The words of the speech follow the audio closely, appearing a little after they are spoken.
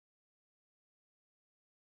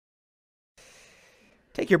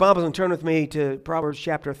Take your Bibles and turn with me to Proverbs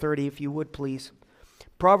chapter 30, if you would, please.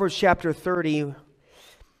 Proverbs chapter 30,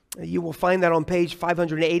 you will find that on page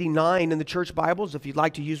 589 in the church Bibles, if you'd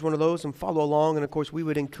like to use one of those and follow along. And, of course, we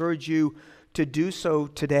would encourage you to do so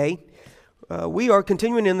today. We are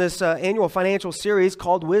continuing in this annual financial series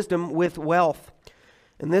called Wisdom with Wealth.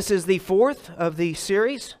 And this is the fourth of the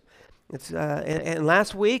series. And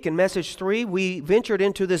last week in Message 3, we ventured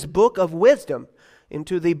into this book of wisdom,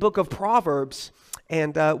 into the book of Proverbs.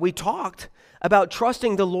 And we talked about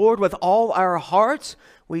trusting the Lord with all our hearts.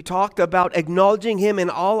 We talked about acknowledging Him in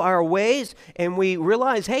all our ways. And we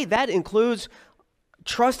realized, hey, that includes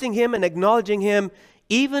trusting Him and acknowledging Him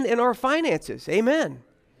even in our finances. Amen.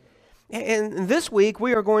 And this week,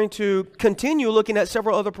 we are going to continue looking at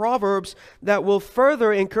several other proverbs that will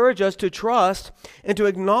further encourage us to trust and to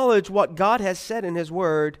acknowledge what God has said in His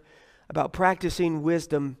Word about practicing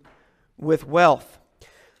wisdom with wealth.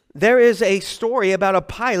 There is a story about a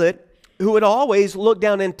pilot who would always look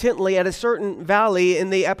down intently at a certain valley in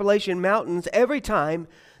the Appalachian Mountains every time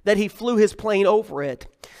that he flew his plane over it.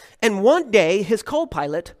 And one day, his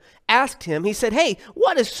co-pilot asked him, he said, "Hey,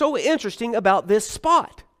 what is so interesting about this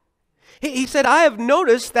spot?" He said, "I have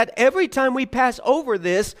noticed that every time we pass over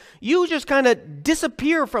this, you just kind of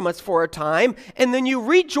disappear from us for a time, and then you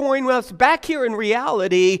rejoin us back here in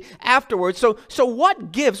reality afterwards. So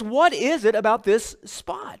what gives? What is it about this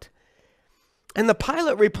spot?" And the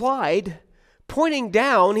pilot replied, pointing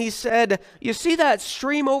down, he said, "You see that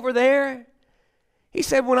stream over there?" He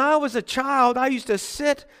said, "When I was a child, I used to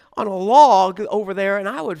sit on a log over there, and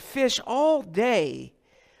I would fish all day.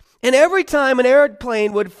 And every time an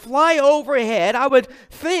airplane would fly overhead, I would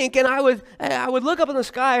think, and I would look up in the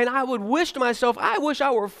sky, and I would wish to myself, I wish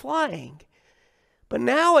I were flying. But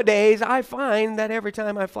nowadays, I find that every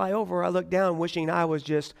time I fly over, I look down wishing I was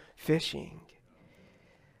just fishing."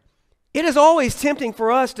 It is always tempting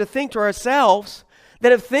for us to think to ourselves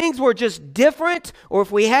that if things were just different, or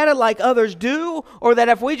if we had it like others do, or that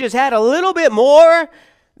if we just had a little bit more,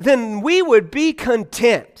 then we would be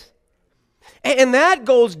content. And that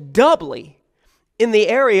goes doubly in the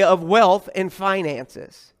area of wealth and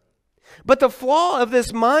finances. But the flaw of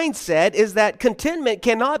this mindset is that contentment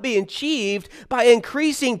cannot be achieved by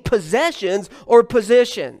increasing possessions or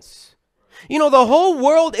positions. You know, the whole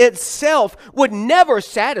world itself would never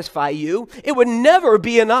satisfy you. It would never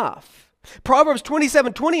be enough. Proverbs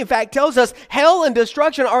 27:20, in fact, tells us hell and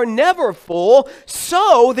destruction are never full,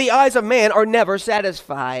 so the eyes of man are never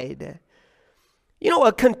satisfied. You know,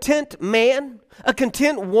 a content man, a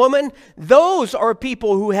content woman, those are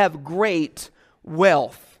people who have great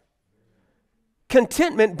wealth.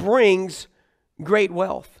 Contentment brings great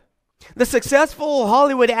wealth. The successful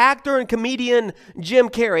Hollywood actor and comedian Jim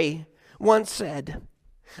Carrey once said,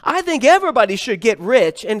 "I think everybody should get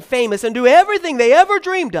rich and famous and do everything they ever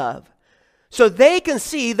dreamed of so they can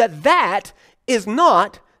see that that is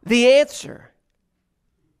not the answer."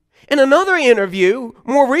 In another interview,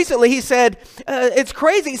 more recently, he said, it's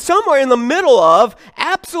crazy, somewhere in the middle of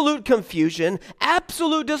absolute confusion,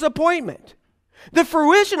 absolute disappointment, the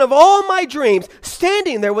fruition of all my dreams,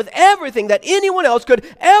 standing there with everything that anyone else could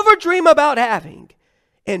ever dream about having,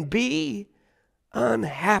 and be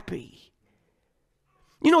unhappy.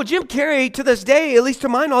 You know, Jim Carrey, to this day, at least to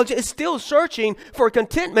my knowledge, is still searching for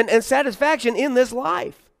contentment and satisfaction in this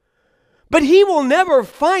life. But he will never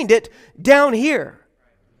find it down here.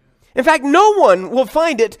 In fact, no one will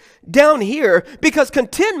find it down here, because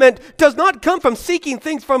contentment does not come from seeking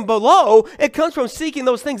things from below. It comes from seeking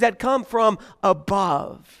those things that come from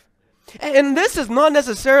above. And this is not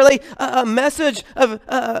necessarily a message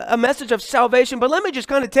of salvation, but let me just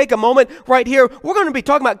kind of take a moment right here. We're going to be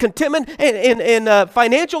talking about contentment in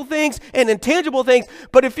financial things and intangible things.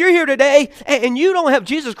 But if you're here today and you don't have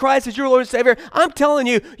Jesus Christ as your Lord and Savior, I'm telling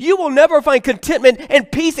you, you will never find contentment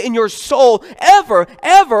and peace in your soul ever,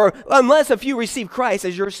 unless if you receive Christ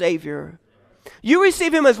as your Savior. You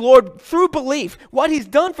receive Him as Lord through belief, what He's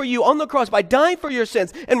done for you on the cross by dying for your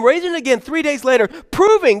sins and raising again 3 days later,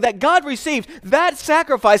 proving that God received that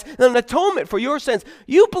sacrifice and an atonement for your sins.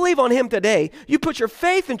 You believe on Him today. You put your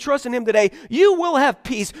faith and trust in Him today. You will have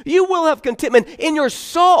peace. You will have contentment in your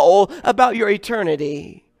soul about your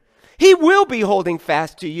eternity. He will be holding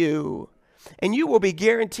fast to you, and you will be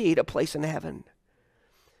guaranteed a place in heaven.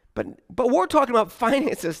 But we're talking about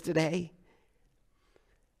finances today.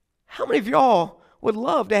 How many of y'all would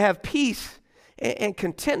love to have peace and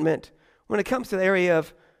contentment when it comes to the area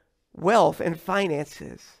of wealth and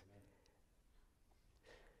finances?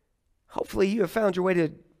 Hopefully you have found your way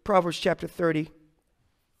to Proverbs chapter 30.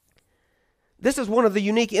 This is one of the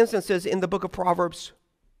unique instances in the book of Proverbs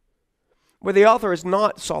where the author is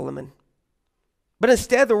not Solomon, But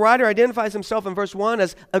instead, the writer identifies himself in verse 1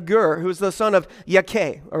 as Agur, who's the son of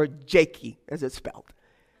Yakeh, or Jaki, as it's spelled.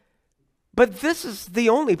 But this is the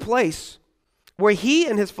only place where he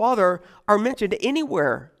and his father are mentioned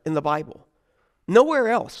anywhere in the Bible. Nowhere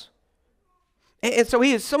else. And so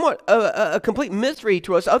he is somewhat a complete mystery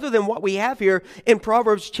to us other than what we have here in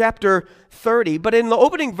Proverbs chapter 30. But in the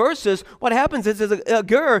opening verses, what happens is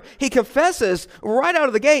Agur, he confesses right out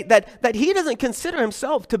of the gate that he doesn't consider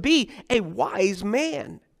himself to be a wise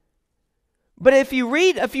man. But if you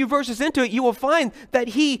read a few verses into it, you will find that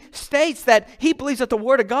he states that he believes that the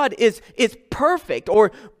word of God is perfect,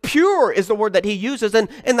 or pure is the word that he uses. And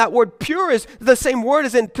that word pure is the same word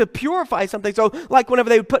as in to purify something. So like whenever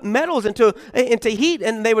they would put metals into heat,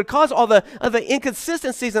 and they would cause all the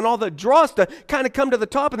inconsistencies and all the dross to kind of come to the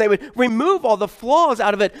top, and they would remove all the flaws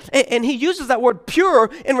out of it. And he uses that word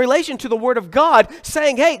pure in relation to the word of God,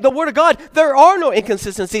 saying, hey, the word of God, there are no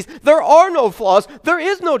inconsistencies. There are no flaws. There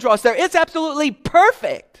is no dross there. It's absolutely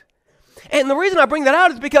perfect. And the reason I bring that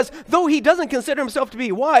out is because though he doesn't consider himself to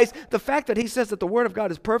be wise, the fact that he says that the word of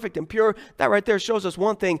God is perfect and pure, that right there shows us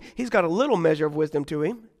one thing. He's got a little measure of wisdom to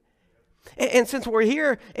him. And since we're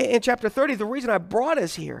here in chapter 30, the reason I brought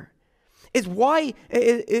us here is why,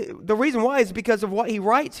 the reason why is because of what he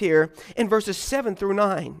writes here in verses 7 through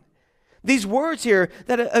 9. These words here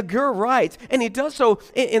that Agur writes, and he does so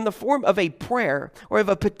in the form of a prayer or of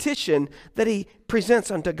a petition that he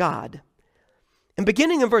presents unto God. And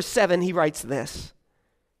beginning in verse 7, he writes this: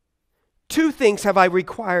 2 things have I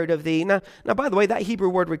required of thee. Now, by the way, that Hebrew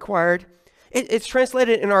word required, it's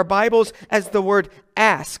translated in our Bibles as the word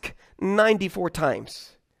ask 94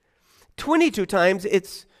 times. 22 times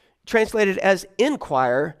it's translated as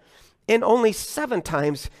inquire, and only 7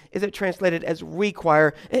 times is it translated as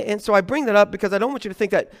require. And so I bring that up because I don't want you to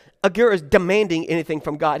think that Agur is demanding anything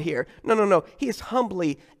from God here. No. He is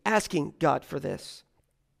humbly asking God for this.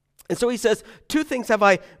 And so he says, 2 things have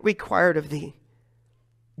I required of thee.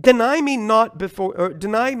 Deny me not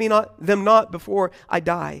them not before I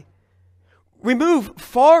die. Remove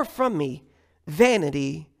far from me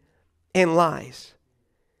vanity and lies.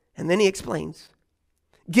 And then he explains,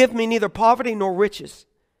 give me neither poverty nor riches.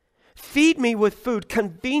 Feed me with food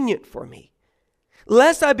convenient for me,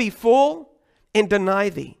 lest I be full and deny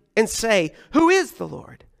thee, and say, who is the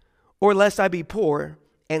Lord? Or lest I be poor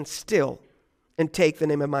and still, and take the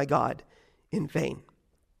name of my God in vain.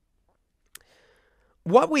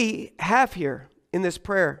 What we have here in this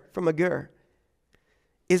prayer from Agur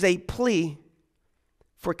is a plea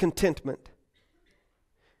for contentment.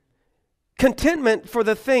 Contentment for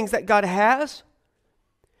the things that God has,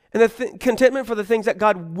 and contentment for the things that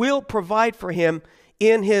God will provide for him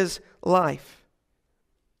in his life.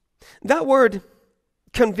 That word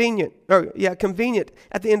convenient at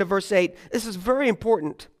the end of verse 8, this is very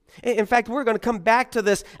important. In fact, we're going to come back to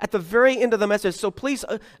this at the very end of the message. So please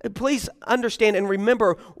understand and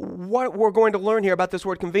remember what we're going to learn here about this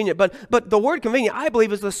word convenient. But the word convenient, I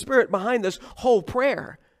believe, is the spirit behind this whole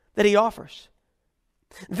prayer that he offers.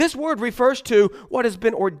 This word refers to what has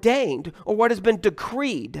been ordained or what has been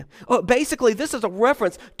decreed. Basically, this is a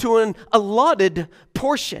reference to an allotted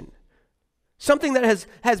portion, something that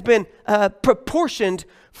has been proportioned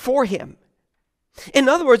for him. In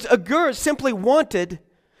other words, Agur simply wanted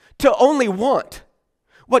to only want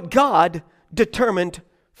what God determined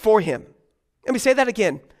for him. Let me say that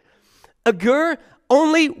again. Agur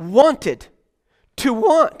only wanted to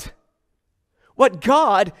want what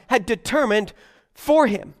God had determined for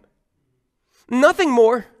him. Nothing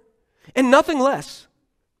more and nothing less.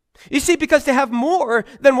 You see, because to have more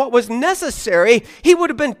than what was necessary, he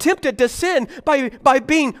would have been tempted to sin by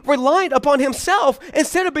being reliant upon himself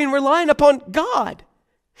instead of being reliant upon God.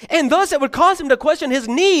 And thus it would cause him to question his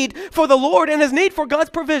need for the Lord and his need for God's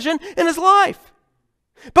provision in his life.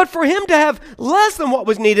 But for him to have less than what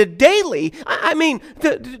was needed daily, I mean,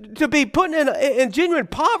 to be put in genuine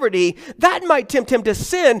poverty, that might tempt him to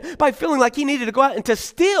sin by feeling like he needed to go out and to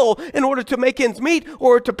steal in order to make ends meet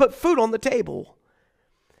or to put food on the table.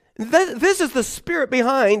 This is the spirit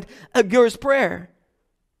behind Agur's prayer.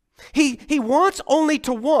 He wants only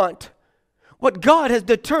to want what God has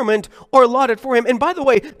determined or allotted for him. And by the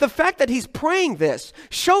way, the fact that he's praying this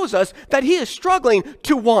shows us that he is struggling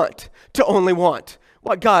to only want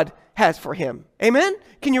what God has for him. Amen?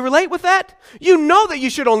 Can you relate with that? You know that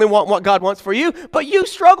you should only want what God wants for you, but you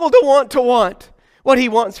struggle to want what he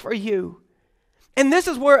wants for you. And this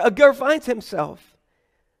is where Agur finds himself.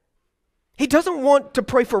 He doesn't want to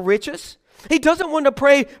pray for riches. He doesn't want to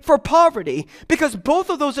pray for poverty, because both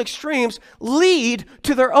of those extremes lead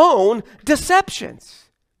to their own deceptions.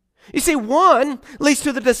 You see, one leads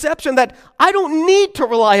to the deception that I don't need to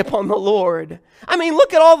rely upon the Lord. I mean,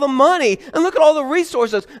 look at all the money, and look at all the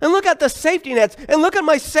resources, and look at the safety nets, and look at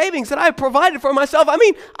my savings that I've provided for myself. I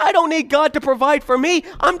mean, I don't need God to provide for me.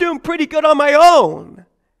 I'm doing pretty good on my own.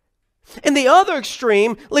 And the other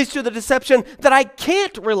extreme leads to the deception that I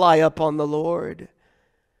can't rely upon the Lord.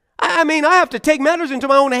 I mean, I have to take matters into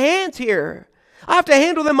my own hands here. I have to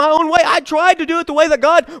handle them my own way. I tried to do it the way that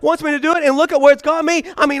God wants me to do it, and look at where it's got me.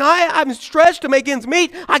 I mean, I'm stretched to make ends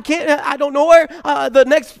meet. I don't know where the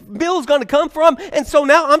next bill is going to come from, and so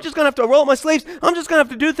now I'm just going to have to roll up my sleeves. I'm just going to have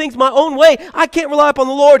to do things my own way. I can't rely upon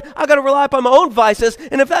the Lord. I got to rely upon my own vices,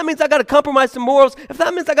 and if that means I got to compromise some morals, if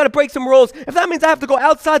that means I got to break some rules, if that means I have to go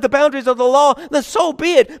outside the boundaries of the law, then so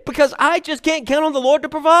be it, because I just can't count on the Lord to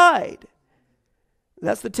provide.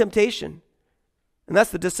 That's the temptation. And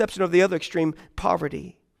that's the deception of the other extreme,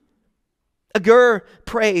 poverty. Agur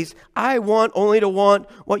prays, I want only to want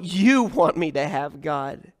what you want me to have,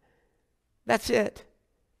 God. That's it.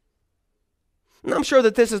 And I'm sure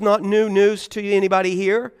that this is not new news to anybody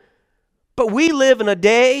here. But we live in a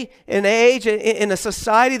day, an age, in a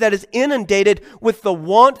society that is inundated with the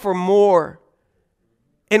want for more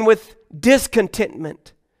and with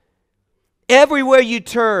discontentment. Everywhere you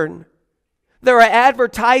turn, there are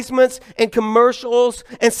advertisements and commercials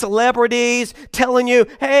and celebrities telling you,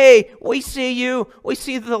 hey, we see you. We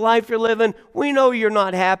see the life you're living. We know you're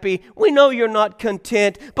not happy. We know you're not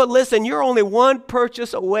content. But listen, you're only one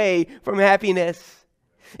purchase away from happiness.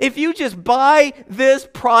 If you just buy this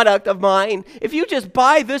product of mine, if you just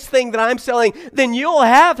buy this thing that I'm selling, then you'll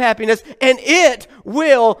have happiness and it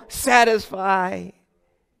will satisfy.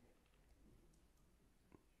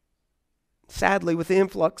 Sadly, with the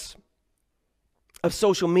influx of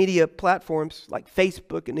social media platforms like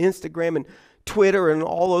Facebook and Instagram and Twitter and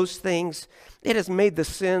all those things, it has made the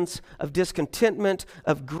sins of discontentment,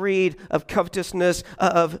 of greed, of covetousness,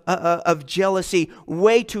 of jealousy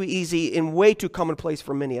way too easy and way too commonplace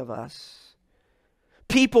for many of us.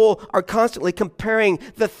 People are constantly comparing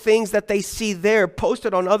the things that they see there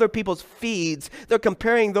posted on other people's feeds. They're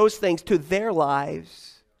comparing those things to their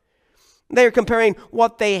lives. They're comparing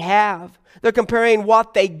what they have. They're comparing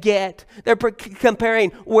what they get. They're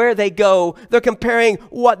comparing where they go. They're comparing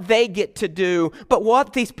what they get to do. But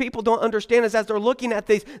what these people don't understand is as they're looking at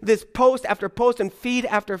this post after post and feed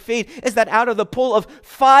after feed, is that out of the pool of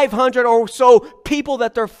 500 or so people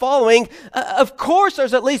that they're following, of course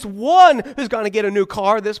there's at least one who's going to get a new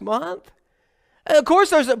car this month. Of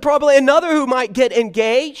course there's probably another who might get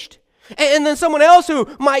engaged. And then someone else who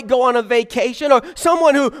might go on a vacation, or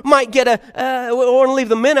someone who might get we want to leave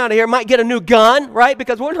the men out of here, might get a new gun, right?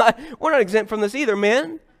 Because we're not exempt from this either,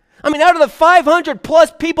 men. I mean, out of the 500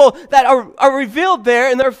 plus people that are revealed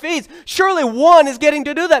there in their feeds, surely one is getting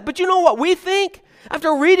to do that. But you know what we think?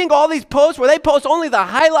 After reading all these posts where they post only the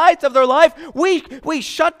highlights of their life, we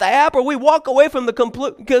shut the app or we walk away from the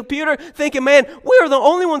computer thinking, man, we are the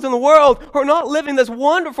only ones in the world who are not living this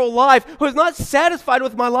wonderful life, who is not satisfied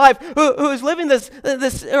with my life, who is living this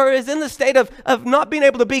or is in the state of not being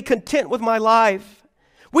able to be content with my life.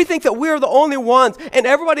 We think that we're the only ones and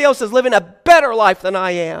everybody else is living a better life than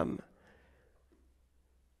I am.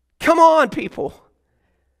 Come on, people.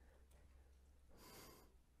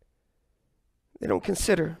 They don't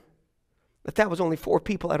consider that was only 4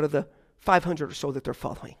 people out of the 500 or so that they're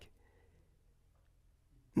following.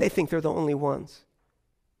 And they think they're the only ones.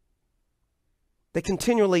 They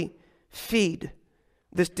continually feed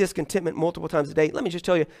this discontentment multiple times a day. Let me just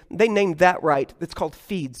tell you, they named that right. It's called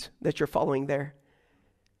feeds that you're following there.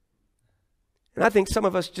 And I think some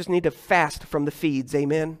of us just need to fast from the feeds,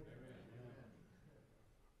 amen?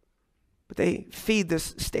 But they feed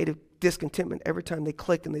this state of discontentment every time they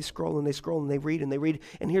click and they scroll and they scroll and they read and they read.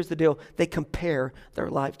 And here's the deal. They compare their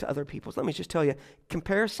life to other people's. Let me just tell you,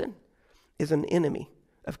 comparison is an enemy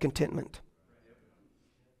of contentment.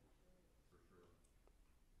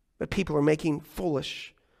 But people are making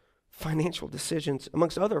foolish financial decisions,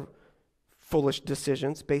 amongst other foolish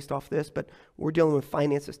decisions based off this, but we're dealing with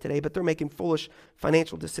finances today, but they're making foolish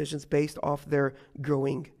financial decisions based off their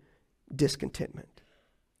growing discontentment.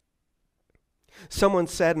 Someone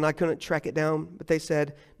said, and I couldn't track it down, but they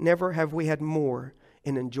said, never have we had more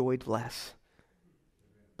and enjoyed less.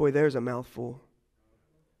 Boy, there's a mouthful.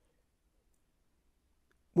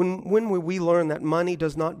 When will we learn that money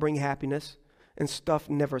does not bring happiness and stuff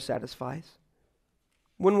never satisfies?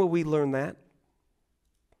 When will we learn that?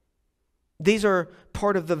 These are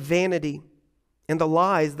part of the vanity and the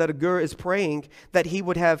lies that Agur is praying that he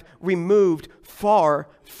would have removed far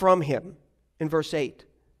from him in verse 8.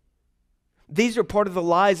 These are part of the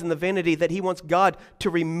lies and the vanity that he wants God to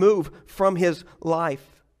remove from his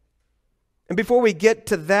life. And before we get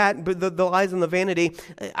to that, the lies and the vanity,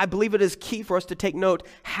 I believe it is key for us to take note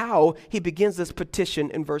how he begins this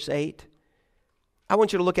petition in verse 8. I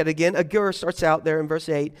want you to look at it again. Agur starts out there in verse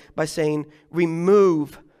 8 by saying,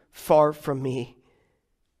 remove far from me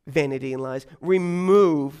vanity and lies.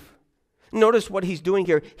 Remove. Notice what he's doing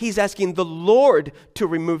here. He's asking the Lord to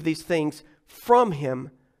remove these things from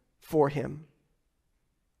him for him.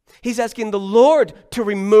 He's asking the Lord to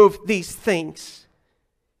remove these things.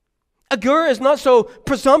 Agur is not so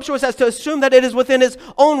presumptuous as to assume that it is within his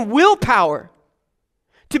own willpower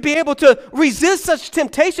to be able to resist such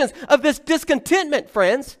temptations of this discontentment,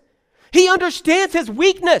 friends. He understands his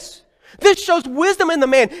weakness. This shows wisdom in the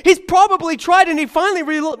man. He's probably tried and he finally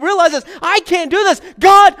realizes, I can't do this.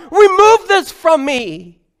 God, remove this from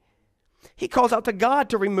me. He calls out to God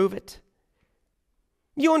to remove it.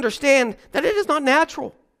 You understand that it is not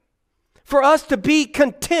natural for us to be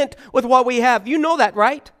content with what we have. You know that,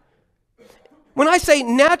 right? When I say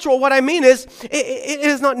natural, what I mean is it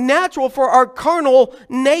is not natural for our carnal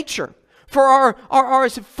nature, for our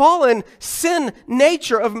fallen sin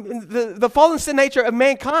nature of the fallen sin nature of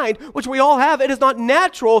mankind, which we all have. It is not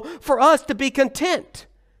natural for us to be content,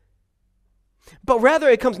 but rather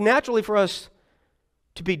it comes naturally for us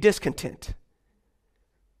to be discontent.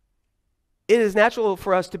 It is natural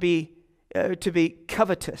for us to be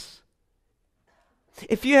covetous.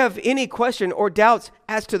 If you have any question or doubts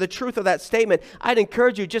as to the truth of that statement, I'd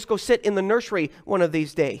encourage you just go sit in the nursery one of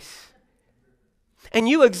these days. And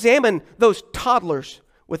you examine those toddlers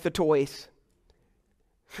with the toys.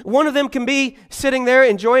 One of them can be sitting there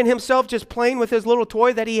enjoying himself, just playing with his little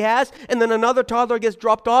toy that he has, and then another toddler gets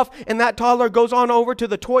dropped off, and that toddler goes on over to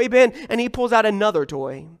the toy bin, and he pulls out another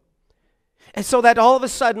toy. And so that all of a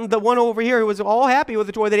sudden, the one over here who was all happy with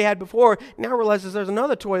the toy that he had before, now realizes there's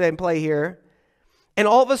another toy they can play here. And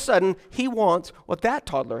all of a sudden, he wants what that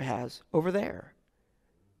toddler has over there.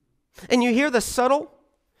 And you hear the subtle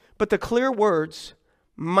but the clear words,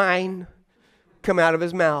 mine, come out of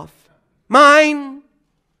his mouth. Mine.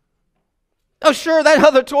 Oh, sure, that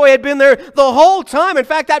other toy had been there the whole time. In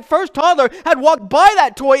fact, that first toddler had walked by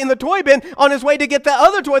that toy in the toy bin on his way to get the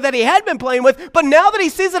other toy that he had been playing with. But now that he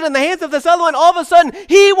sees it in the hands of this other one, all of a sudden,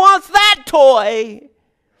 he wants that toy.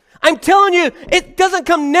 I'm telling you, it doesn't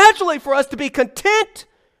come naturally for us to be content.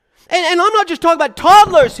 And I'm not just talking about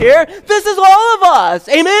toddlers here. This is all of us.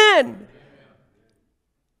 Amen.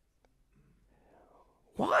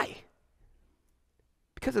 Why?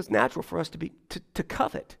 Because it's natural for us to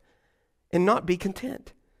covet and not be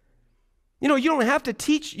content. You know, you don't have to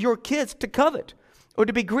teach your kids to covet or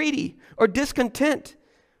to be greedy or discontent.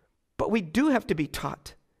 But we do have to be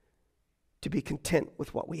taught to be content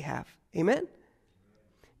with what we have. Amen?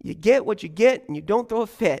 You get what you get and you don't throw a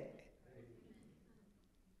fit.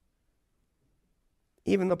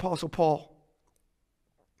 Even the Apostle Paul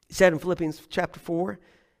said in Philippians chapter 4,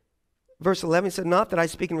 verse 11, he said, not that I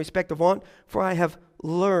speak in respect of want, for I have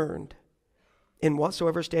learned in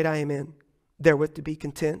whatsoever state I am in, therewith to be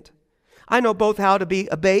content. I know both how to be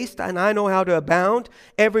abased and I know how to abound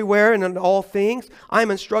everywhere and in all things. I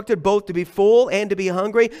am instructed both to be full and to be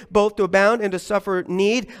hungry, both to abound and to suffer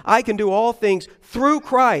need. I can do all things through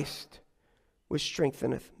Christ, which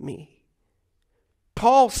strengtheneth me.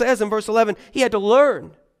 Paul says in verse 11, he had to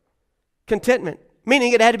learn contentment,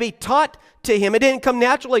 meaning it had to be taught to him. It didn't come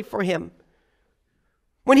naturally for him.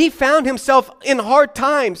 When he found himself in hard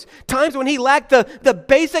times, times when he lacked the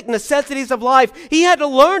basic necessities of life, he had to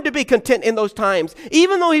learn to be content in those times.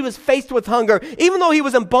 Even though he was faced with hunger, even though he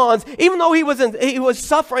was in bonds, even though he was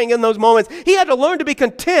suffering in those moments, he had to learn to be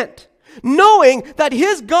content, knowing that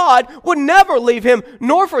his God would never leave him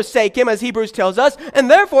nor forsake him, as Hebrews tells us. And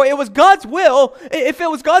therefore, it was God's will. If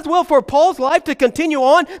it was God's will for Paul's life to continue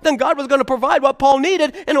on, then God was going to provide what Paul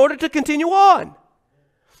needed in order to continue on.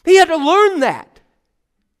 He had to learn that.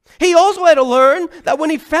 He also had to learn that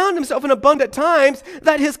when he found himself in abundant times,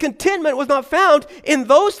 that his contentment was not found in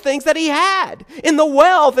those things that he had, in the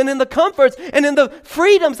wealth and in the comforts and in the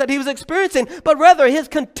freedoms that he was experiencing, but rather his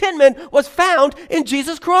contentment was found in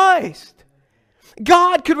Jesus Christ.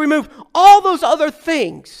 God could remove all those other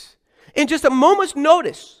things in just a moment's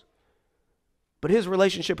notice, but his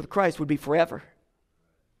relationship with Christ would be forever.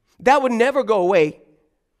 That would never go away.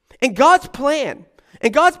 And God's plan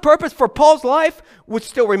and God's purpose for Paul's life would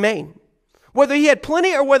still remain. Whether he had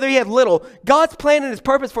plenty or whether he had little, God's plan and his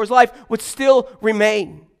purpose for his life would still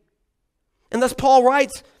remain. And thus Paul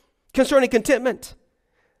writes concerning contentment.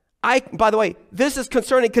 By the way, this is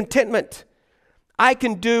concerning contentment. I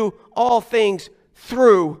can do all things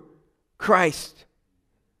through Christ.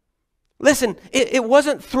 Listen, it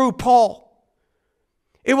wasn't through Paul.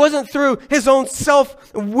 It wasn't through his own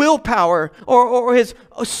self-willpower or his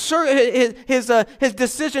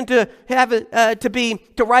decision to have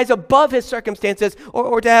to rise above his circumstances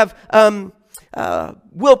or to have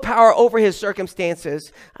willpower over his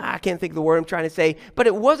circumstances. I can't think of the word I'm trying to say, but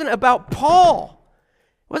it wasn't about Paul.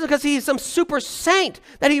 It wasn't because he's some super saint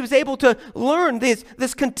that he was able to learn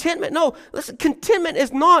this contentment. No, listen, contentment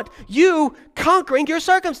is not you conquering your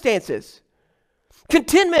circumstances.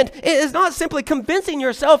 Contentment is not simply convincing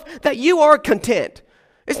yourself that you are content.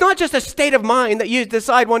 It's not just a state of mind that you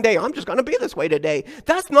decide one day, I'm just going to be this way today.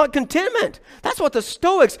 That's not contentment. That's what the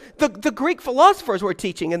Stoics, the Greek philosophers were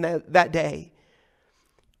teaching in that day.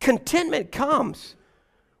 Contentment comes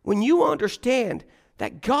when you understand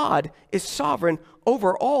that God is sovereign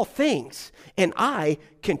over all things, and I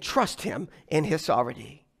can trust him in his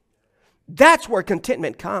sovereignty. That's where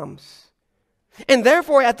contentment comes. And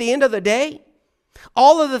therefore, at the end of the day,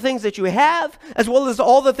 all of the things that you have, as well as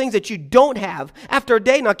all the things that you don't have, after a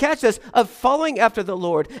day, now catch this, of following after the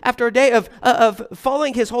Lord, after a day of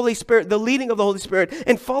following his Holy Spirit, the leading of the Holy Spirit,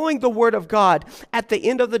 and following the Word of God, at the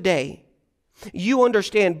end of the day, you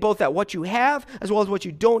understand both that what you have, as well as what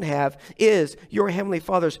you don't have, is your Heavenly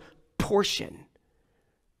Father's portion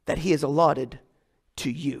that he has allotted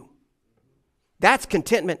to you. That's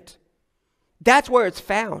contentment. That's where it's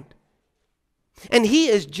found. And he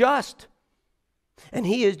is just. And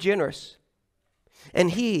he is generous.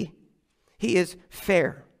 And he is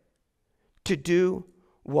fair to do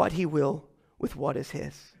what he will with what is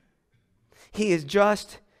his. He is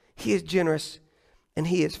just, he is generous, and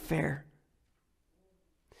he is fair.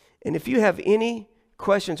 And if you have any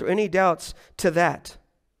questions or any doubts to that,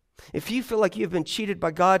 if you feel like you've been cheated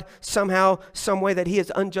by God somehow, some way, that he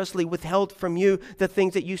has unjustly withheld from you the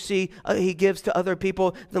things that you see he gives to other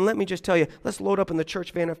people, then let me just tell you, let's load up in the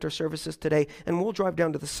church van after services today, and we'll drive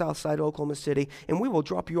down to the south side of Oklahoma City, and we will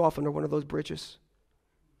drop you off under one of those bridges.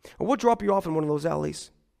 Or we'll drop you off in one of those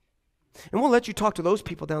alleys. And we'll let you talk to those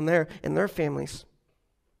people down there and their families.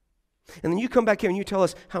 And then you come back here and you tell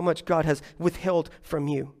us how much God has withheld from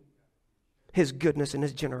you, his goodness and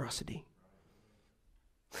his generosity.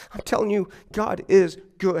 I'm telling you, God is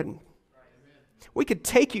good. We could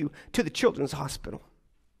take you to the children's hospital.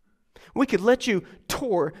 We could let you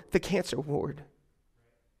tour the cancer ward.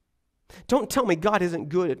 Don't tell me God isn't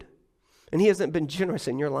good and he hasn't been generous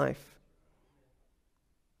in your life.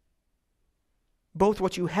 Both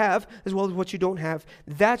what you have as well as what you don't have,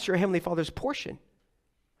 that's your Heavenly Father's portion.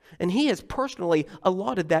 And he has personally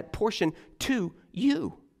allotted that portion to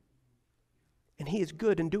you. And he is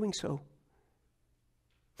good in doing so.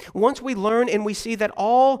 Once we learn and we see that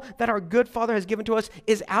all that our good Father has given to us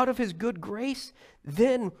is out of his good grace,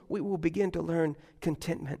 then we will begin to learn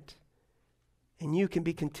contentment. And you can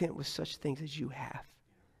be content with such things as you have.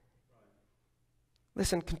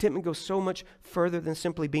 Listen, contentment goes so much further than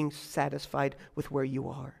simply being satisfied with where you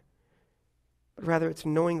are. But rather, it's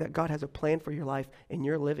knowing that God has a plan for your life and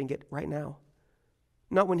you're living it right now.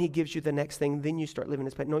 Not when he gives you the next thing, then you start living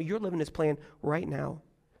his plan. No, you're living his plan right now.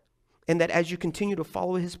 And that as you continue to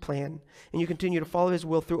follow his plan and you continue to follow his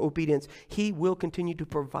will through obedience, he will continue to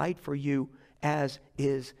provide for you as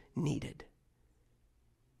is needed.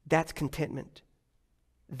 That's contentment.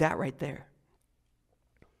 That right there.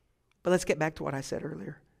 But let's get back to what I said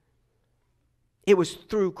earlier. It was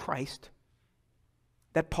through Christ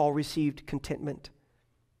that Paul received contentment.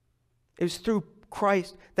 It was through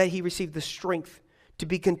Christ that he received the strength to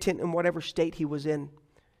be content in whatever state he was in.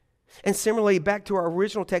 And similarly, back to our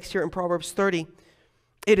original text here in Proverbs 30,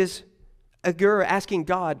 it is Agur asking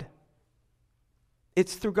God.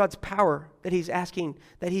 It's through God's power that he's asking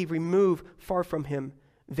that he remove far from him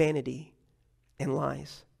vanity and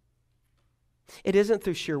lies. It isn't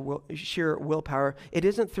through sheer willpower. It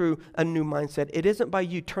isn't through a new mindset. It isn't by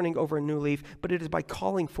you turning over a new leaf, but it is by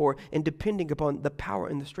calling for and depending upon the power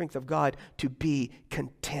and the strength of God to be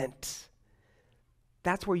content.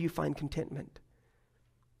 That's where you find contentment.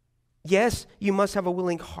 Yes, you must have a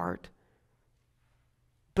willing heart,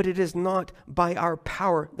 but it is not by our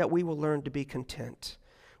power that we will learn to be content.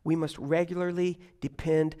 We must regularly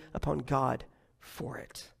depend upon God for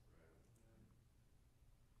it.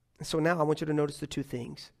 And so now I want you to notice the two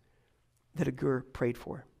things that Agur prayed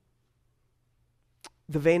for.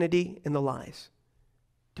 The vanity and the lies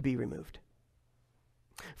to be removed.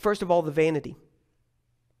 First of all, the vanity.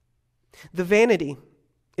 The vanity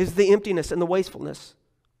is the emptiness and the wastefulness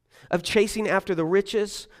of chasing after the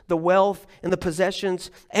riches, the wealth, and the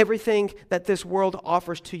possessions, everything that this world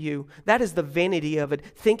offers to you. That is the vanity of it,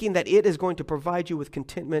 thinking that it is going to provide you with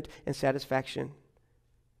contentment and satisfaction.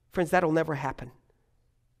 Friends, that'll never happen.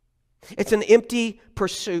 It's an empty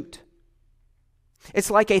pursuit.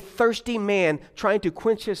 It's like a thirsty man trying to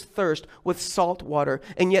quench his thirst with salt water,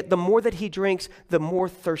 and yet the more that he drinks, the more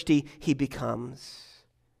thirsty he becomes.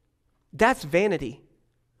 That's vanity.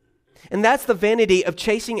 And that's the vanity of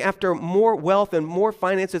chasing after more wealth and more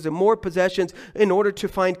finances and more possessions in order to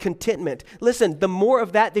find contentment. Listen, the more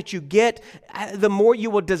of that you get, the more you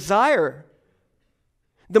will desire.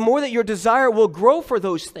 The more that your desire will grow for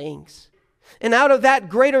those things. And out of that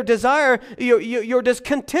greater desire, your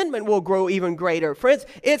discontentment will grow even greater. Friends,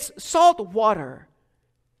 it's salt water.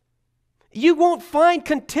 You won't find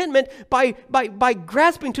contentment by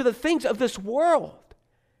grasping to the things of this world.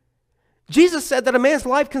 Jesus said that a man's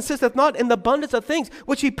life consisteth not in the abundance of things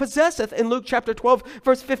which he possesseth in Luke chapter 12,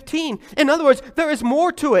 verse 15. In other words, there is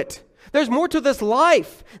more to it. There's more to this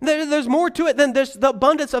life. There's more to it than there's the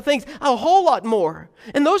abundance of things, a whole lot more.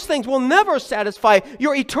 And those things will never satisfy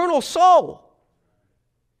your eternal soul.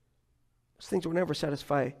 Those things will never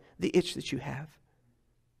satisfy the itch that you have.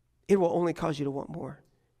 It will only cause you to want more.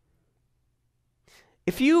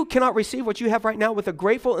 If you cannot receive what you have right now with a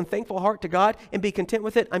grateful and thankful heart to God and be content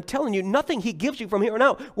with it, I'm telling you, nothing He gives you from here on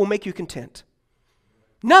out will make you content.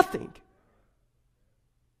 Nothing.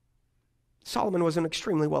 Solomon was an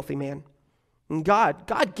extremely wealthy man. And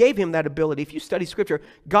God gave him that ability. If you study Scripture,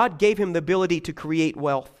 God gave him the ability to create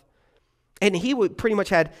wealth. And he pretty much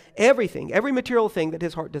had everything, every material thing that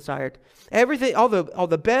his heart desired. Everything, all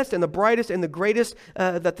the best and the brightest and the greatest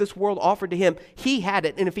that this world offered to him, he had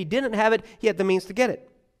it. And if he didn't have it, he had the means to get it.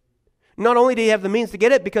 Not only did he have the means to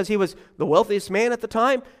get it because he was the wealthiest man at the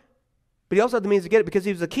time, but he also had the means to get it because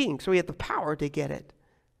he was a king. So he had the power to get it.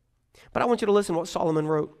 But I want you to listen to what Solomon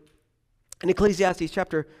wrote. In Ecclesiastes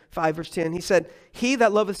chapter 5, verse 10, he said, "He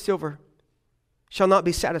that loveth silver shall not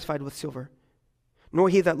be satisfied with silver, nor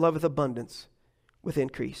he that loveth abundance with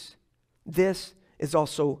increase. This is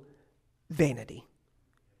also vanity."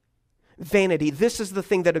 Vanity. This is the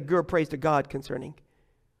thing that Agur prays to God concerning.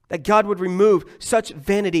 That God would remove such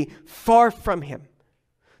vanity far from him.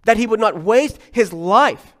 That he would not waste his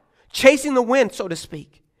life chasing the wind, so to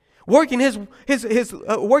speak. Working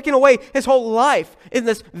working away his whole life in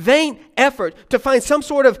this vain effort to find some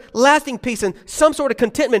sort of lasting peace and some sort of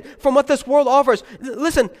contentment from what this world offers.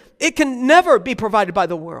 Listen, it can never be provided by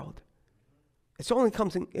the world. It only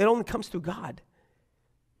comes through God.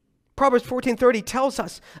 Proverbs 14:30 tells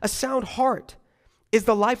us a sound heart is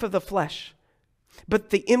the life of the flesh,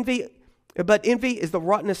 but envy is the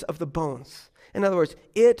rottenness of the bones. In other words,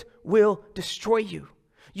 it will destroy you.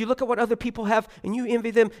 You look at what other people have and you envy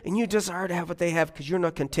them and you desire to have what they have because you're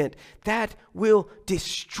not content. That will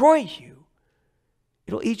destroy you.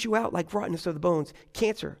 It'll eat you out like rottenness of the bones,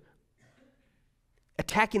 cancer,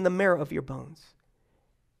 attacking the marrow of your bones.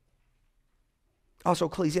 Also,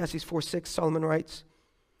 Ecclesiastes 4:6, Solomon writes,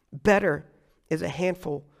 "Better is a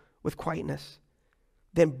handful with quietness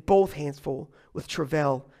than both hands full with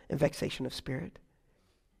travail and vexation of spirit."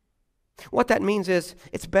 What that means is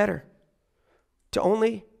it's better to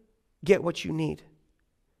only get what you need.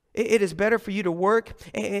 It is better for you to work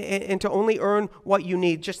and to only earn what you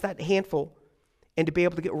need, just that handful, and to be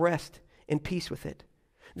able to get rest and peace with it,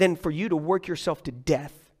 than for you to work yourself to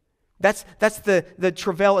death. That's the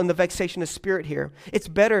travail and the vexation of spirit here. It's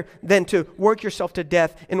better than to work yourself to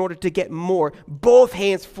death in order to get more, both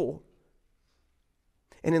hands full.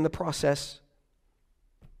 And in the process,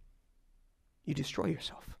 you destroy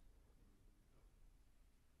yourself.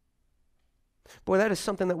 Boy, that is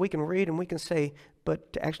something that we can read and we can say,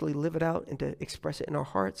 but to actually live it out and to express it in our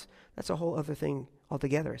hearts, that's a whole other thing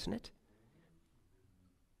altogether, isn't it?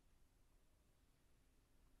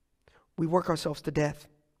 We work ourselves to death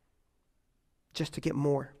just to get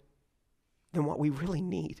more than what we really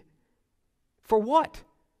need. For what?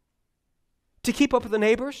 To keep up with the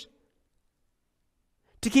neighbors?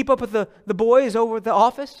 To keep up with the boys over at the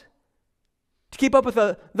office? To keep up with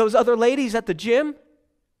those other ladies at the gym?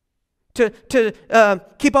 To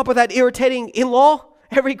keep up with that irritating in-law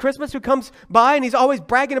every Christmas who comes by and he's always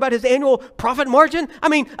bragging about his annual profit margin? I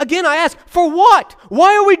mean, again, I ask, for what?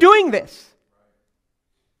 Why are we doing this?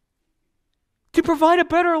 To provide a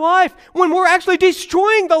better life when we're actually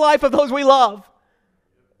destroying the life of those we love.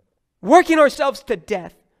 Working ourselves to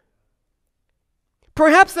death.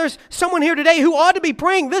 Perhaps there's someone here today who ought to be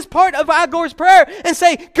praying this part of Agur's prayer and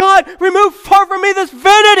say, "God, remove far from me this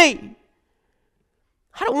vanity.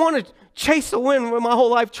 I don't want to chase the wind with my whole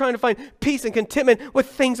life trying to find peace and contentment with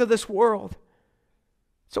things of this world.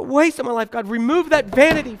 It's a waste of my life. God, remove that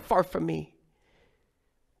vanity far from me."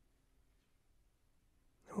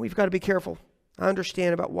 We've got to be careful. I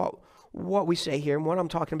understand about what we say here and what I'm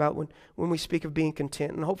talking about when we speak of being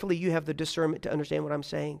content. And hopefully you have the discernment to understand what I'm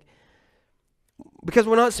saying. Because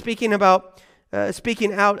we're not speaking about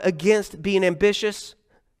speaking out against being ambitious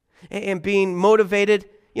and being motivated,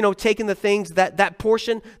 taking the things, that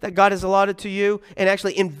portion that God has allotted to you and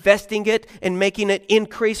actually investing it and making it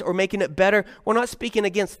increase or making it better. We're not speaking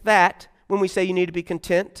against that when we say you need to be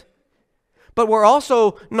content. But we're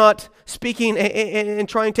also not speaking and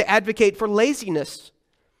trying to advocate for laziness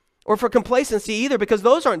or for complacency either, because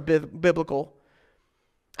those aren't biblical.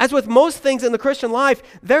 As with most things in the Christian life,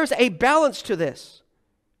 there's a balance to this.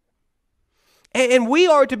 And we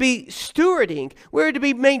are to be stewarding. We're to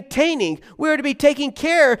be maintaining. We're to be taking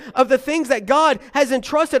care of the things that God has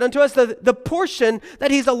entrusted unto us, the portion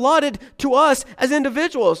that He's allotted to us as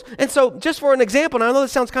individuals. And so just for an example, and I know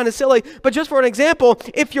this sounds kind of silly, but just for an example,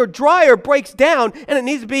 if your dryer breaks down and it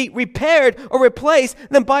needs to be repaired or replaced,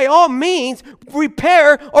 then by all means,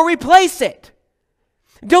 repair or replace it.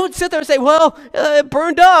 Don't sit there and say, well, it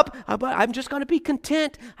burned up, but I'm just going to be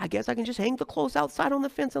content. I guess I can just hang the clothes outside on the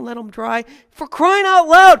fence and let them dry. For crying out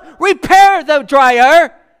loud, repair the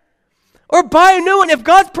dryer or buy a new one. If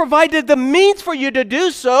God's provided the means for you to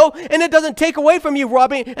do so, and it doesn't take away from you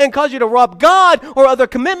robbing and cause you to rob God or other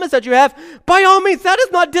commitments that you have, by all means, that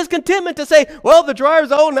is not discontentment to say, well, the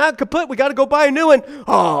dryer's old, now kaput, we got to go buy a new one.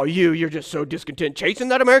 Oh, you're just so discontent, chasing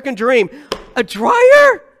that American dream. A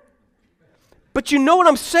dryer? But you know what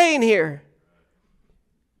I'm saying here.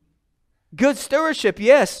 Good stewardship,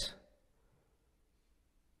 yes.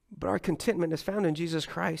 But our contentment is found in Jesus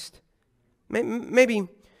Christ. Maybe,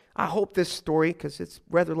 I hope this story, because it's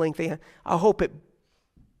rather lengthy, I hope it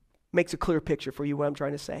makes a clear picture for you what I'm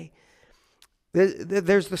trying to say.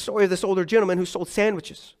 There's the story of this older gentleman who sold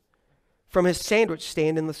sandwiches from his sandwich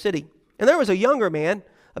stand in the city. And there was a younger man,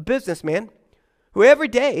 a businessman, who every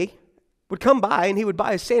day would come by and he would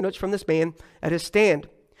buy a sandwich from this man at his stand.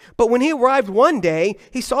 But when he arrived one day,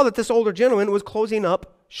 he saw that this older gentleman was closing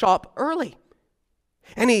up shop early.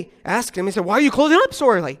 And he asked him, he said, why are you closing up so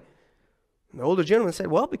early? And the older gentleman said,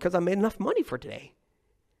 well, because I made enough money for today.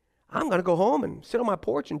 I'm going to go home and sit on my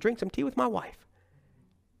porch and drink some tea with my wife.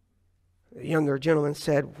 The younger gentleman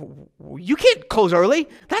said, you can't close early.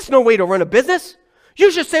 That's no way to run a business. You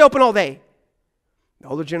should stay open all day. The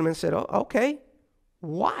older gentleman said, oh, okay.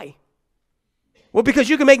 Why? Well, because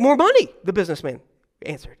you can make more money, the businessman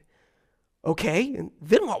answered. Okay, and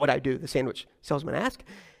then what would I do? The sandwich salesman asked.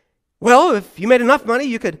 Well, if you made enough money,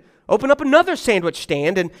 you could open up another sandwich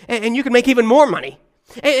stand and you could make even more money.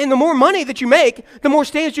 And the more money that you make, the more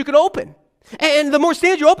stands you could open. And the more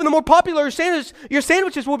stands you open, the more popular your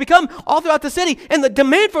sandwiches will become all throughout the city. And the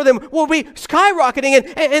demand for them will be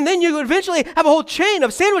skyrocketing. And then you eventually have a whole chain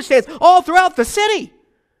of sandwich stands all throughout the city.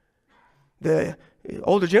 The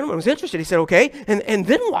older gentleman was interested. He said, okay, and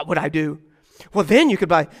then what would I do? Well, then you could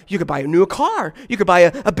buy a new car. You could buy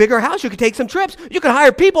a bigger house. You could take some trips. You could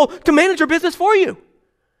hire people to manage your business for you.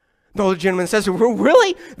 The older gentleman says, well,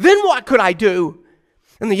 really? Then what could I do?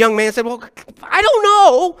 And the young man said, well, I don't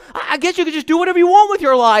know. I guess you could just do whatever you want with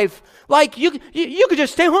your life. Like you could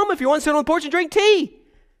just stay home if you want to sit on the porch and drink tea.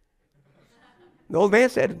 The old man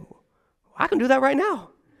said, I can do that right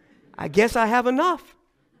now. I guess I have enough.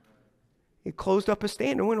 He closed up his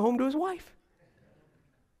stand and went home to his wife.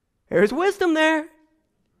 There's wisdom there.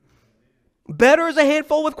 Better is a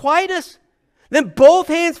handful with quietness than both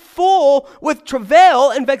hands full with travail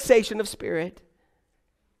and vexation of spirit.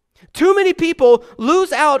 Too many people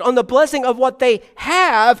lose out on the blessing of what they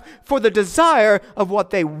have for the desire of what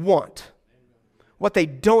they want, what they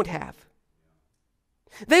don't have.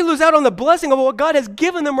 They lose out on the blessing of what God has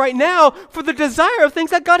given them right now for the desire of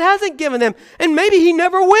things that God hasn't given them, and maybe He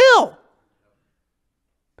never will.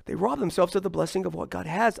 They rob themselves of the blessing of what God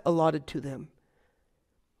has allotted to them.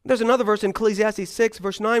 There's another verse in Ecclesiastes 6,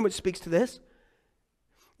 verse 9, which speaks to this.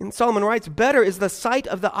 And Solomon writes, better is the sight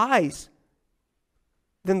of the eyes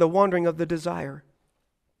than the wandering of the desire.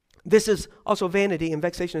 This is also vanity and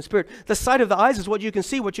vexation of spirit. The sight of the eyes is what you can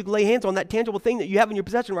see, what you can lay hands on, that tangible thing that you have in your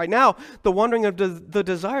possession right now. The wandering of the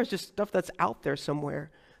desire is just stuff that's out there somewhere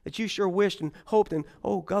that you sure wished and hoped, and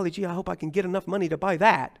oh, golly gee, I hope I can get enough money to buy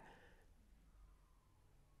that.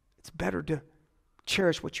 It's better to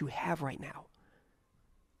cherish what you have right now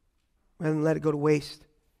rather than let it go to waste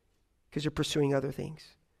because you're pursuing other things.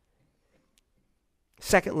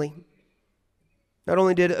 Secondly, not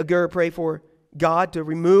only did Agur pray for God to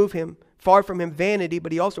remove him, far from him, vanity,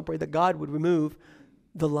 but he also prayed that God would remove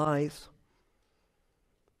the lies.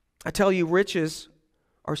 I tell you, riches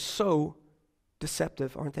are so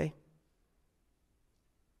deceptive, aren't they?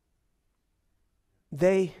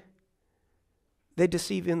 They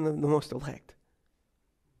deceive in the most elect.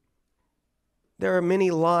 There are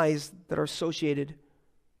many lies that are associated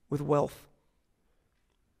with wealth.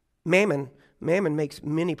 Mammon makes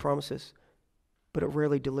many promises. but it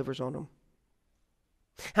rarely delivers on them.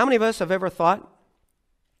 How many of us have ever thought,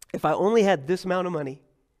 if I only had this amount of money,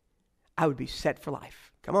 I would be set for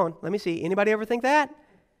life? Come on, let me see. Anybody ever think that?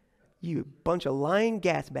 You bunch of lying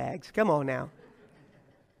gas bags. Come on now.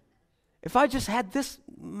 If I just had this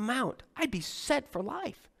amount, I'd be set for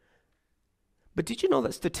life. But did you know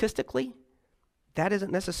that statistically, that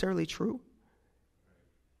isn't necessarily true?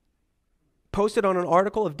 Posted on an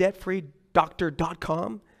article of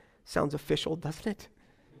debtfreedoctor.com. Sounds official, doesn't it?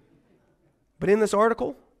 But in this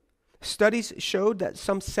article, studies showed that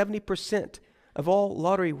some 70% of all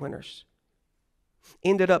lottery winners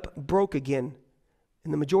ended up broke again,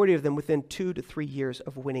 and the majority of them within 2 to 3 years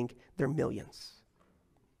of winning their millions.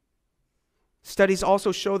 Studies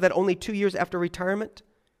also show that only 2 years after retirement,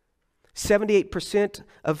 78%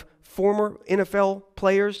 of former NFL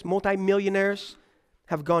players, multimillionaires,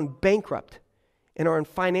 have gone bankrupt and are in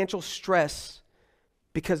financial stress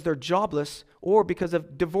because they're jobless or because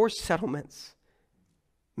of divorce settlements.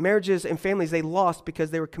 Marriages and families they lost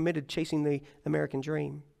because they were committed chasing the American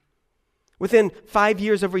dream. Within 5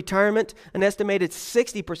 years of retirement, an estimated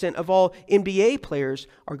 60% of all NBA players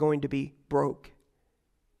are going to be broke.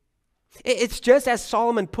 It's just as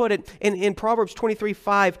Solomon put it in Proverbs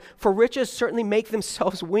 23:5, for riches certainly make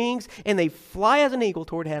themselves wings, and they fly as an eagle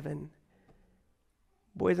toward heaven.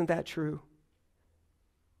 Boy, isn't that true?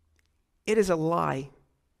 It is a lie.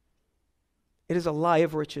 It is a lie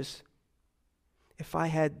of riches. If I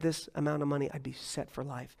had this amount of money, I'd be set for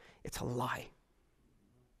life. It's a lie.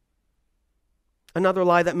 Another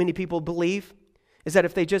lie that many people believe is that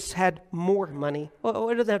if they just had more money, well,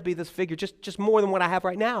 it doesn't have to be this figure, just more than what I have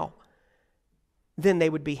right now, then they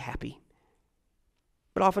would be happy.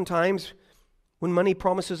 But oftentimes, when money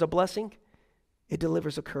promises a blessing, it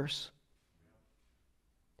delivers a curse.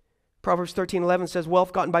 Proverbs 13:11 says,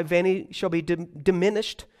 wealth gotten by vanity shall be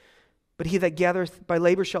diminished, but he that gathereth by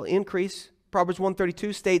labor shall increase. Proverbs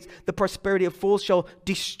 1:32 states, the prosperity of fools shall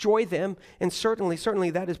destroy them. And certainly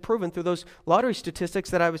that is proven through those lottery statistics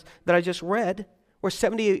that I just read, where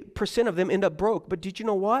 70% of them end up broke. But did you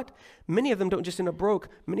know what? Many of them don't just end up broke,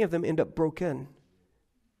 many of them end up broken.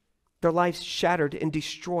 Their lives shattered and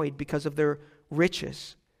destroyed because of their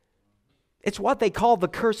riches. It's what they call the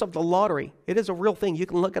curse of the lottery. It is a real thing. You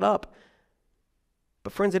can look it up.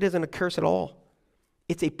 But friends, it isn't a curse at all.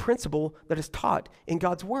 It's a principle that is taught in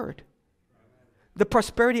God's word. The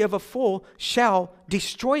prosperity of a fool shall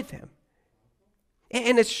destroy them.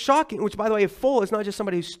 And it's shocking, which by the way, a fool is not just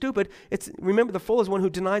somebody who's stupid. Remember, the fool is one who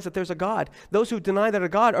denies that there's a God. Those who deny that a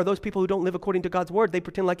God are those people who don't live according to God's word. They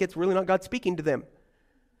pretend like it's really not God speaking to them.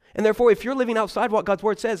 And therefore, if you're living outside what God's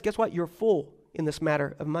word says, guess what? You're a fool in this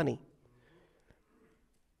matter of money.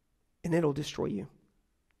 And it'll destroy you.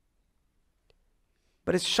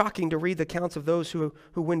 But it's shocking to read the accounts of those who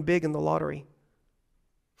win big in the lottery,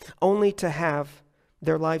 only to have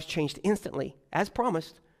their lives changed instantly, as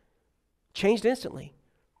promised, changed instantly,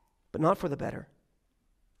 but not for the better.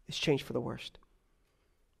 It's changed for the worst.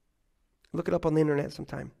 Look it up on the internet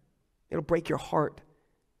sometime. It'll break your heart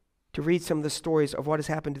to read some of the stories of what has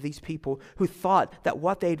happened to these people who thought that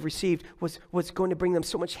what they had received was going to bring them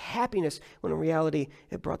so much happiness, when in reality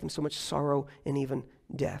it brought them so much sorrow and even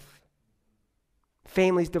death.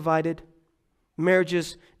 Families divided,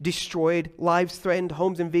 marriages destroyed, lives threatened,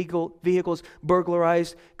 homes and vehicles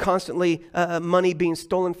burglarized, constantly money being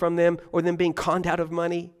stolen from them or them being conned out of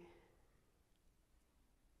money.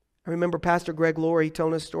 I remember Pastor Greg Laurie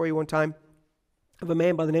telling a story one time of a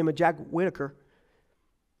man by the name of Jack Whitaker.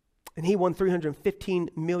 And he won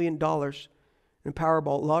 $315 million in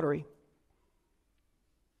Powerball lottery.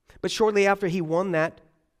 But shortly after he won that,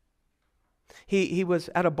 he was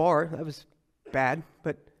at a bar. That was bad,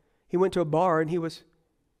 but he went to a bar and he was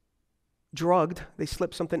drugged. They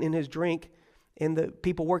slipped something in his drink, and the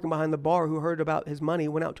people working behind the bar who heard about his money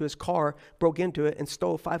went out to his car, broke into it, and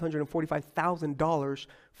stole $545,000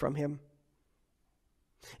 from him.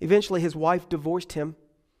 Eventually, his wife divorced him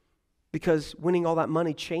because winning all that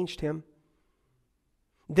money changed him.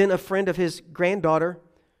 Then a friend of his granddaughter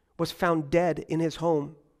was found dead in his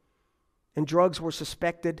home, and drugs were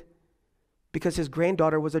suspected because his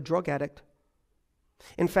granddaughter was a drug addict.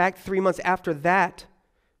 In fact, 3 months after that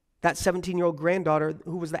 17-year-old granddaughter,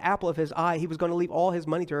 who was the apple of his eye, he was going to leave all his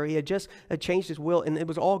money to her. He had just changed his will, and it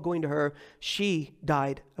was all going to her. She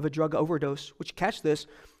died of a drug overdose, which, catch this,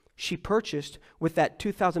 she purchased with that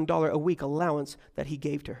 $2,000 a week allowance that he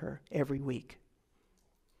gave to her every week.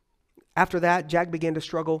 After that, Jack began to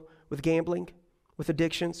struggle with gambling, with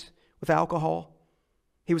addictions, with alcohol.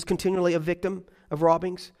 He was continually a victim of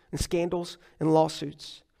robbings and scandals and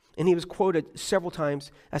lawsuits. And he was quoted several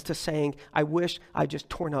times as to saying, I wish I'd just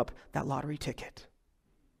torn up that lottery ticket.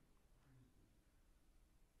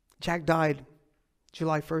 Jack died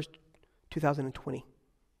July 1st, 2020.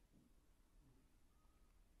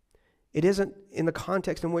 It isn't in the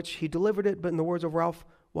context in which he delivered it, but in the words of Ralph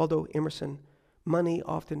Waldo Emerson, money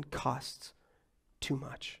often costs too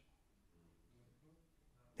much.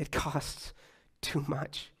 It costs too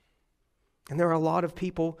much. And there are a lot of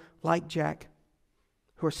people like Jack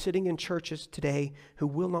who are sitting in churches today who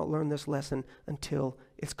will not learn this lesson until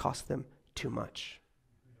it's cost them too much.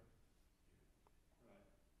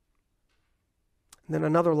 And then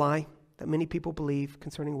another lie that many people believe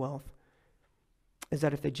concerning wealth is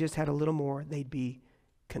that if they just had a little more, they'd be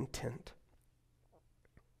content.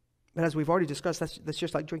 But as we've already discussed, that's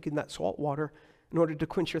just like drinking that salt water in order to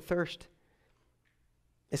quench your thirst.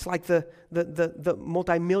 It's like the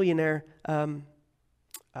multimillionaire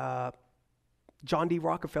John D.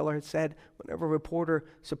 Rockefeller had said whenever a reporter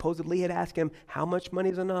supposedly had asked him how much money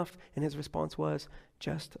is enough, and his response was,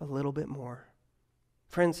 just a little bit more.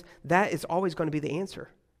 Friends, that is always going to be the answer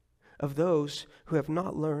of those who have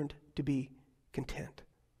not learned to be content.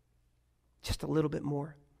 Just a little bit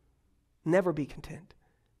more. Never be content.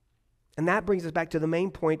 And that brings us back to the main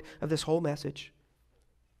point of this whole message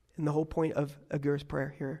and the whole point of Agur's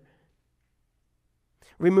prayer here.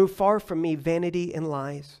 Remove far from me vanity and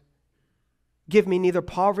lies. Give me neither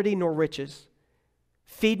poverty nor riches.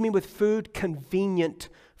 Feed me with food convenient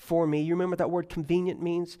for me. You remember what that word convenient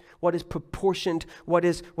means? What is proportioned, what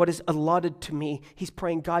is allotted to me. He's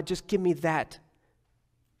praying, God, just give me that.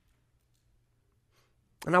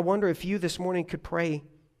 And I wonder if you this morning could pray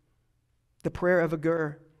the prayer of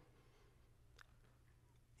Agur.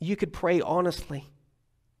 You could pray honestly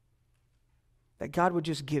that God would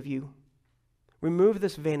just give you. Remove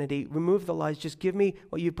this vanity, remove the lies, just give me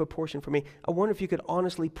what you've proportioned for me. I wonder if you could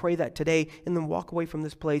honestly pray that today and then walk away from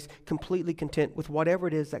this place completely content with whatever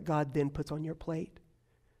it is that God then puts on your plate.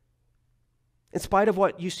 In spite of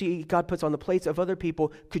what you see God puts on the plates of other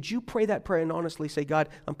people, could you pray that prayer and honestly say, God,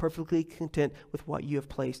 I'm perfectly content with what you have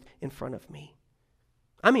placed in front of me?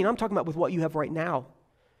 I mean, I'm talking about with what you have right now.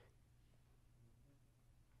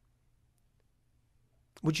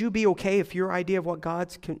 Would you be okay if your idea of what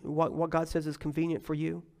God says is convenient for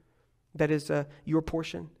you, that is your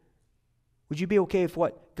portion? Would you be okay if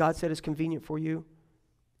what God said is convenient for you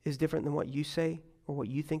is different than what you say or what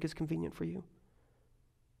you think is convenient for you?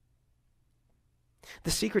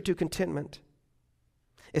 The secret to contentment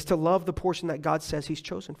is to love the portion that God says He's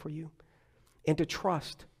chosen for you and to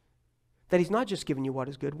trust that He's not just giving you what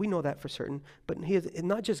is good. We know that for certain, but He is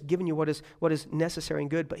not just giving you what is necessary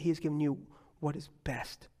and good, but He has given you what is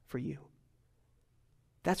best for you.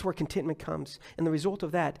 That's where contentment comes. And the result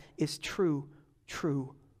of that is true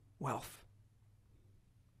wealth.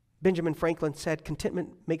 Benjamin Franklin said,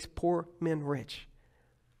 contentment makes poor men rich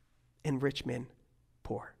and rich men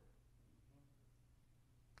poor.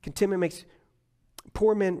 Contentment makes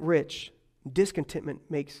poor men rich. Discontentment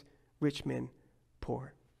makes rich men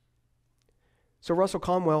poor. So Russell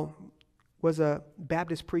Conwell was a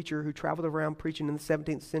Baptist preacher who traveled around preaching in the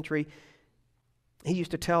 17th century. He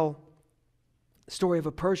used to tell the story of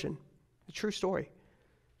a Persian, a true story,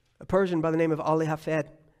 a Persian by the name of Ali Hafed,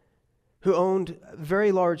 who owned a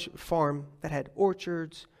very large farm that had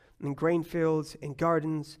orchards and grain fields and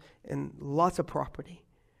gardens and lots of property.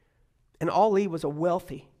 And Ali was a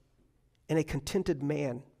wealthy and a contented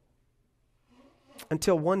man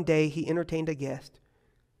until one day he entertained a guest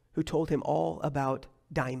who told him all about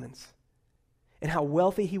diamonds and how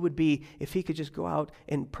wealthy he would be if he could just go out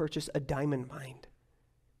and purchase a diamond mine.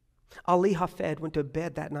 Ali Hafed went to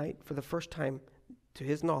bed that night for the first time, to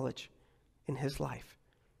his knowledge, in his life.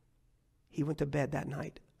 He went to bed that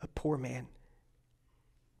night a poor man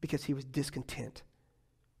because he was discontent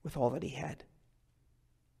with all that he had.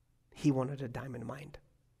 He wanted a diamond mine.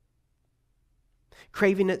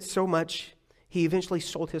 Craving it so much, he eventually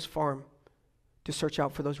sold his farm to search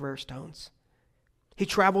out for those rare stones. He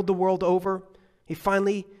traveled the world over. He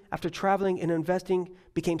finally, after traveling and investing,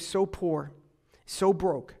 became so poor, so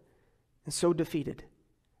broke, and so defeated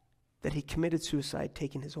that he committed suicide,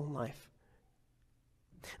 taking his own life.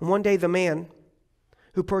 And one day the man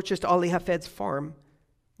who purchased Ali Hafed's farm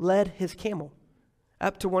led his camel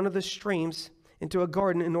up to one of the streams into a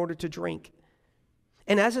garden in order to drink.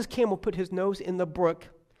 And as his camel put his nose in the brook,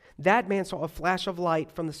 that man saw a flash of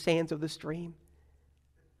light from the sands of the stream.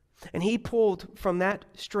 And he pulled from that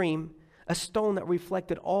stream a stone that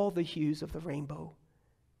reflected all the hues of the rainbow.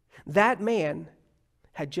 That man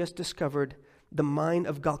had just discovered the mine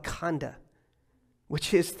of Golconda,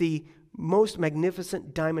 which is the most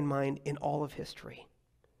magnificent diamond mine in all of history.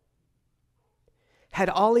 Had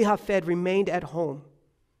Ali Hafed remained at home,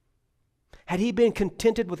 had he been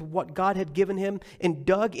contented with what God had given him and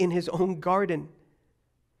dug in his own garden,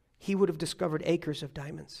 he would have discovered acres of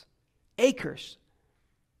diamonds. Acres.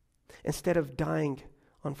 Instead of dying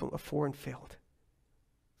on a foreign field,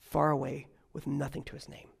 far away with nothing to his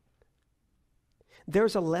name.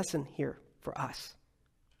 There's a lesson here for us.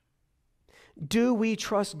 Do we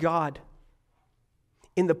trust God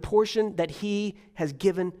in the portion that He has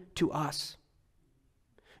given to us?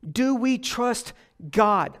 Do we trust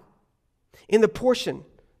God in the portion?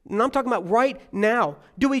 And I'm talking about right now.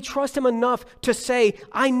 Do we trust Him enough to say,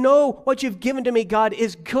 I know what you've given to me, God,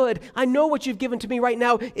 is good. I know what you've given to me right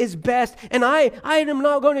now is best. And I am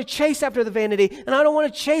not going to chase after the vanity. And I don't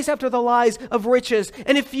want to chase after the lies of riches.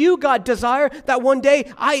 And if you, God, desire that one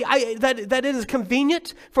day that it is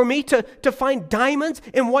convenient for me to find diamonds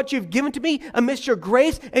in what you've given to me amidst your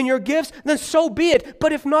grace and your gifts, then so be it.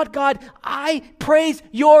 But if not, God, I praise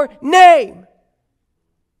your name.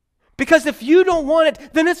 Because if you don't want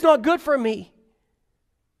it, then it's not good for me.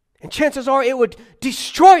 And chances are it would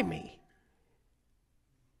destroy me.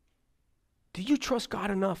 Do you trust God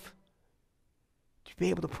enough to be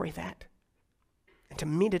able to pray that? And to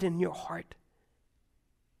mean it in your heart?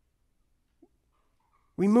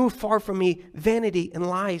 Remove far from me vanity and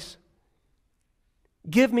lies.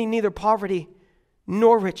 Give me neither poverty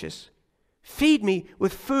nor riches. Feed me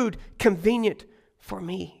with food convenient for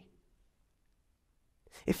me.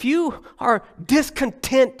 If you are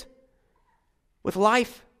discontent with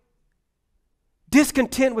life,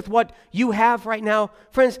 discontent with what you have right now,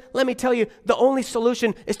 friends, let me tell you, the only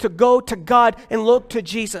solution is to go to God and look to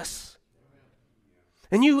Jesus.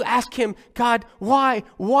 And you ask Him, God, why?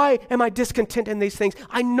 Why am I discontent in these things?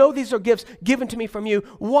 I know these are gifts given to me from you.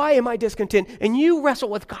 Why am I discontent? And you wrestle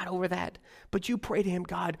with God over that. But you pray to Him,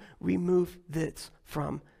 God, remove this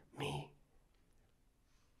from me.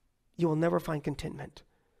 You will never find contentment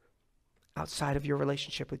outside of your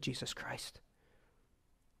relationship with Jesus Christ.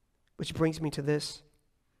 Which brings me to this.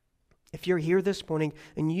 If you're here this morning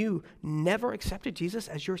and you never accepted Jesus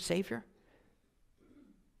as your Savior,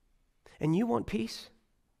 and you want peace,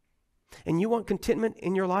 and you want contentment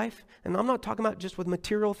in your life, and I'm not talking about just with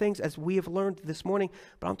material things as we have learned this morning,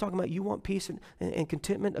 but I'm talking about you want peace and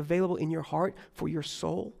contentment available in your heart for your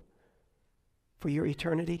soul, for your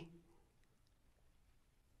eternity.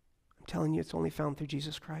 I'm telling you, it's only found through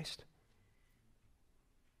Jesus Christ.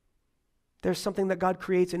 There's something that God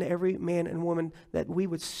creates in every man and woman, that we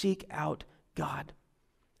would seek out God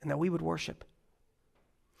and that we would worship.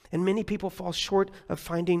 And many people fall short of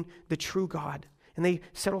finding the true God. And they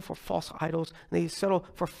settle for false idols. And they settle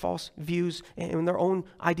for false views and their own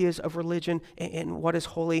ideas of religion and what is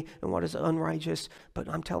holy and what is unrighteous. But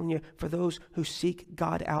I'm telling you, for those who seek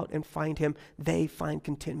God out and find Him, they find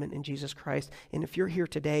contentment in Jesus Christ. And if you're here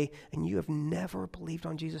today and you have never believed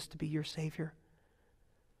on Jesus to be your Savior,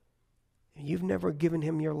 you've never given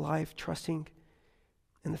Him your life, trusting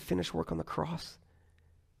in the finished work on the cross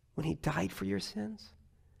when He died for your sins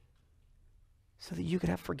so that you could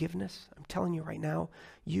have forgiveness, I'm telling you right now,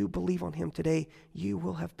 you believe on Him today, you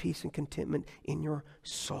will have peace and contentment in your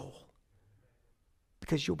soul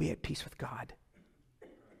because you'll be at peace with God.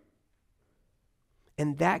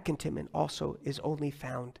 And that contentment also is only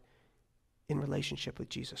found in relationship with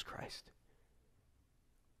Jesus Christ.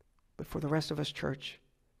 But for the rest of us, church,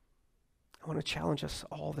 I want to challenge us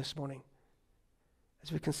all this morning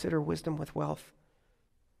as we consider wisdom with wealth.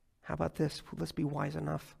 How about this? Let's be wise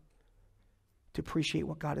enough to appreciate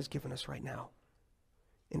what God has given us right now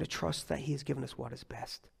and to trust that He has given us what is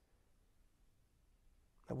best.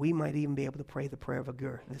 That we might even be able to pray the prayer of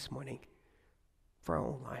Agur this morning for our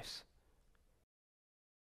own lives.